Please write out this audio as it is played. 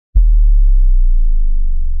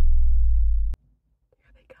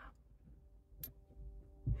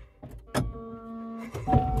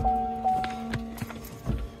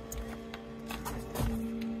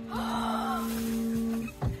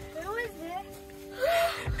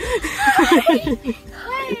Hey,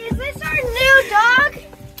 is this our new dog?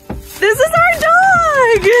 This is our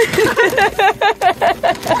dog!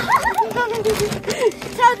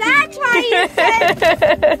 So that's why you said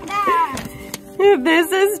that. This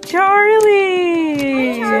is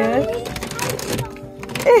Charlie! Charlie?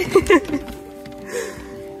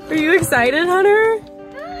 Are you excited, Hunter?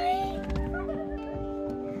 Hi.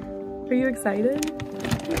 Are you excited?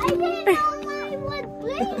 I didn't know I would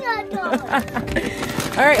bring a dog.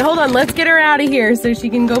 All right, hold on. Let's get her out of here so she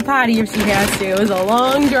can go potty if she has to. It was a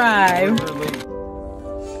long drive.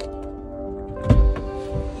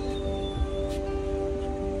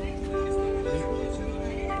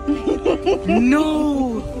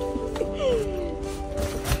 No!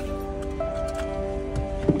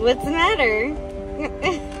 What's the matter?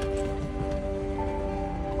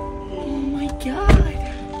 Oh my god!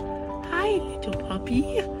 Hi, little puppy. Do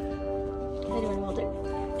you want to hold her?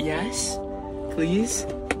 Yes? Please?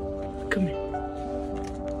 Come here.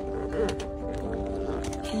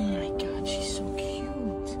 Oh my god, she's so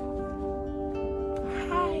cute.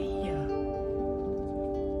 Hi.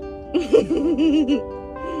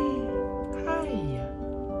 Hi.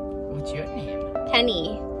 What's your name? Penny.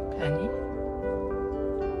 Penny?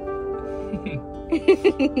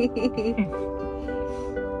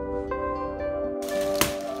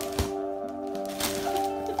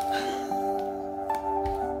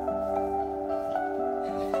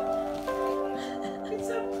 It's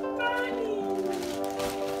a bunny.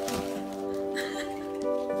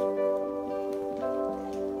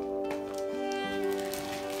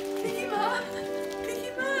 Pick him up. Pick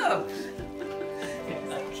him up. He's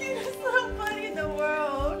the cutest little bunny in the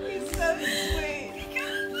world. He's so sweet.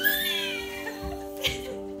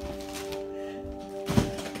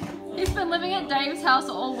 He's been living at Dave's house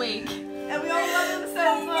all week. And we all love him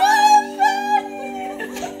so much.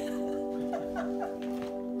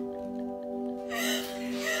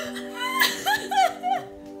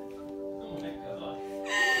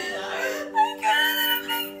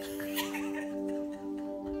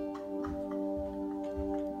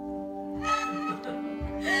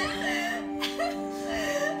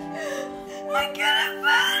 I got a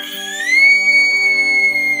bunny!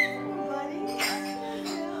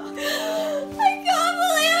 I can't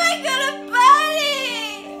believe I got a bunny!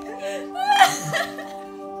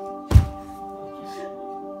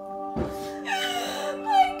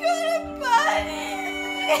 I got a bunny!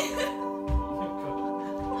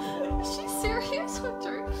 Is she serious with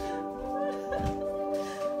Drew?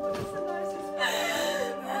 That's the nicest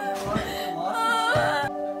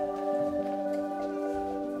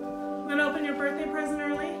Wanna open your birthday present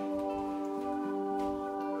early?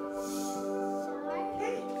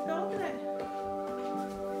 Hey, go open it.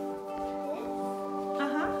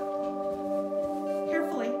 Uh-huh.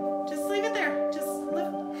 Carefully. Just leave it there. Just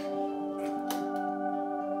lift.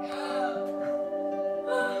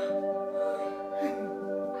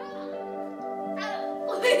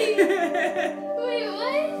 Wait,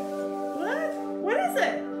 what? What? What is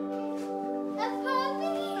it? A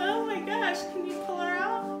puppy? Oh my gosh, can you pull her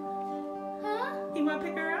out? Huh? You wanna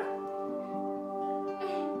pick her up?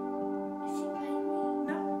 Is she biting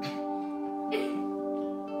No?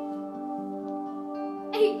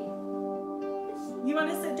 me? You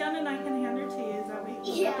wanna sit down and I can hand her to you? Is that what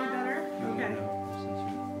Yeah. be better? Okay.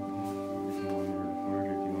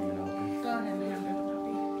 Go ahead and hand her the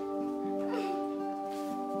puppy.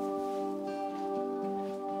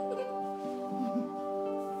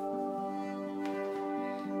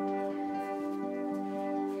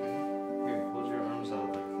 Here, hold your arms out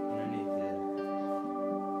like underneath it.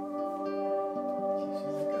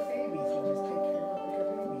 She's like a baby, so just take care of her like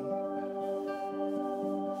a baby.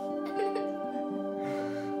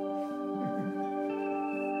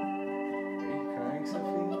 Are you crying,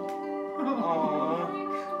 Sophie? Aww.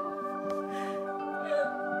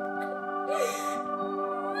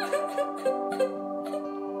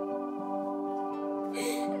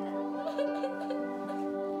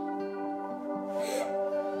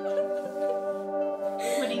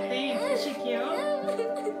 What do you think? Is she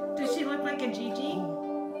cute? Does she look like a Gigi?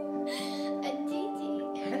 A Gigi.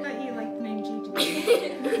 I thought you liked the name Gigi.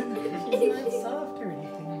 She's not soft or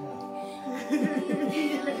anything though.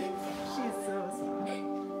 She's so soft.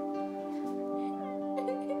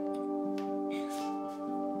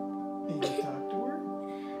 You can talk to her?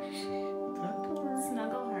 Talk to her.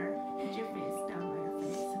 Snuggle her. Put your face down by her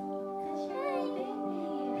face.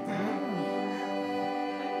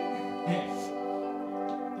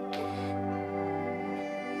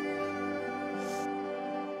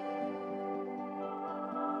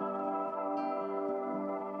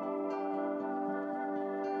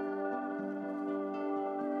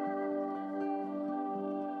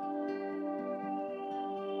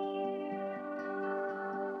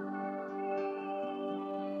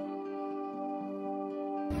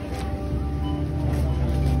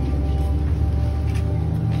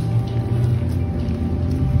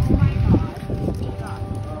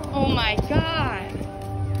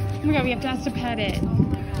 go. We have to pet it.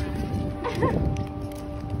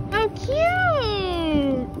 How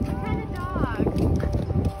cute! What kind of dog?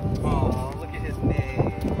 Oh, look at his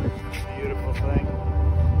name. Beautiful thing.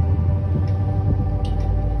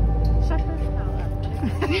 Shut her mouth.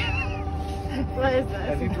 What is this?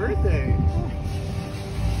 Happy birthday.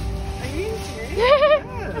 Are you being serious? Yes.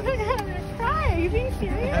 Oh my god, I'm gonna cry. Are you being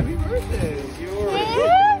serious? Happy birthday. You're a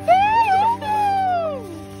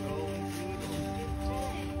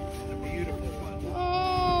beautiful one.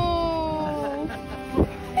 Oh.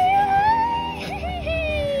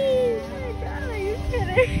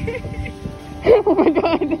 Oh my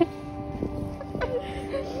god.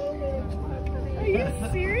 Are you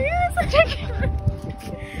serious?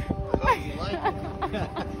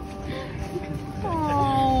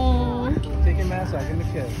 Oh. Take your mask off. Give him a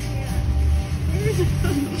kiss. Oh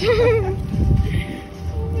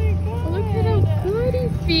my god. Look at how good he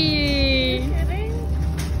feels.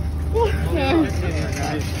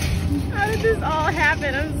 How did this all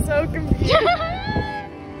happen? I'm so confused.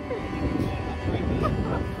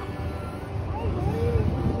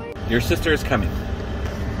 Your sister is coming.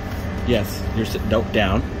 Yes, your no,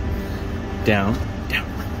 down, down, down,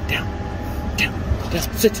 down, down, down.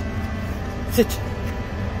 Sit, sit,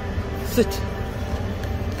 sit.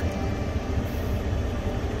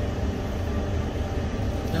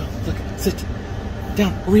 No, look, sit.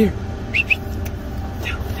 Down, over here. Down,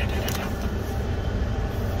 down, down, down, down.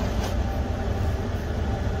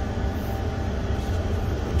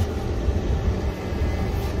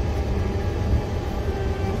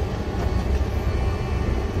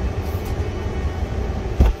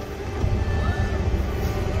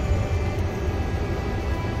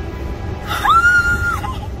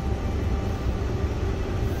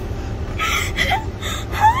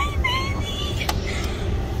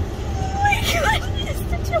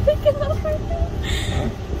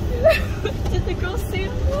 Did the girl see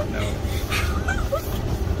him? No.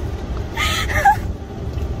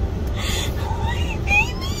 Hi,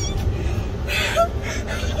 baby. Oh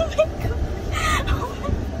my god.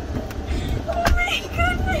 Oh my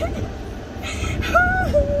goodness.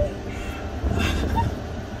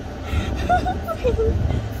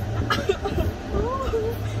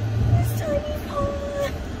 Oh, this tiny paw.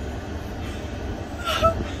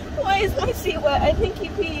 Why is my seat wet? I think he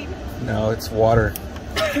peed. No, it's water.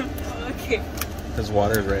 Okay. There's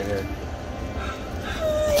water right here.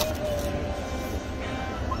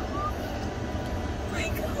 Oh my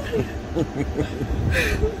god.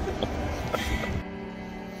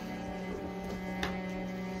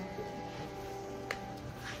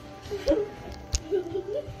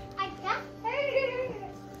 I got her.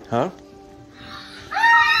 Huh?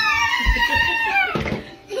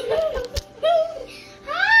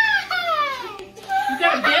 You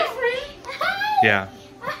got a best friend? Yeah.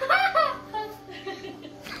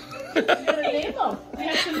 You gotta name him.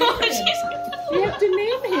 You have to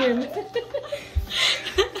name him.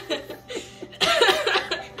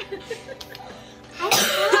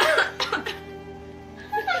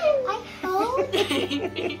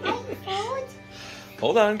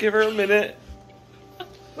 Hold on, give her a minute.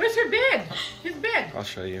 Where's her bed? His bed. I'll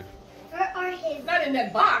show you. Or his. Not in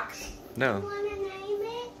that box. No. Wanna name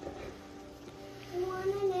it? You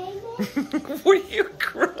wanna name it? What are you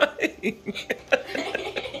crying?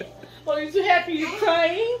 Well, are you so happy you're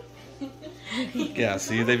crying? Yeah,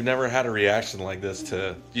 see, they've never had a reaction like this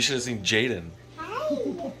to... You should have seen Jaden.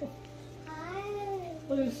 Hi. Hi.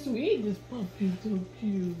 Oh, it's sweet. This puppy's so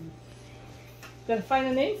cute. Gotta find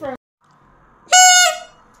a name for him.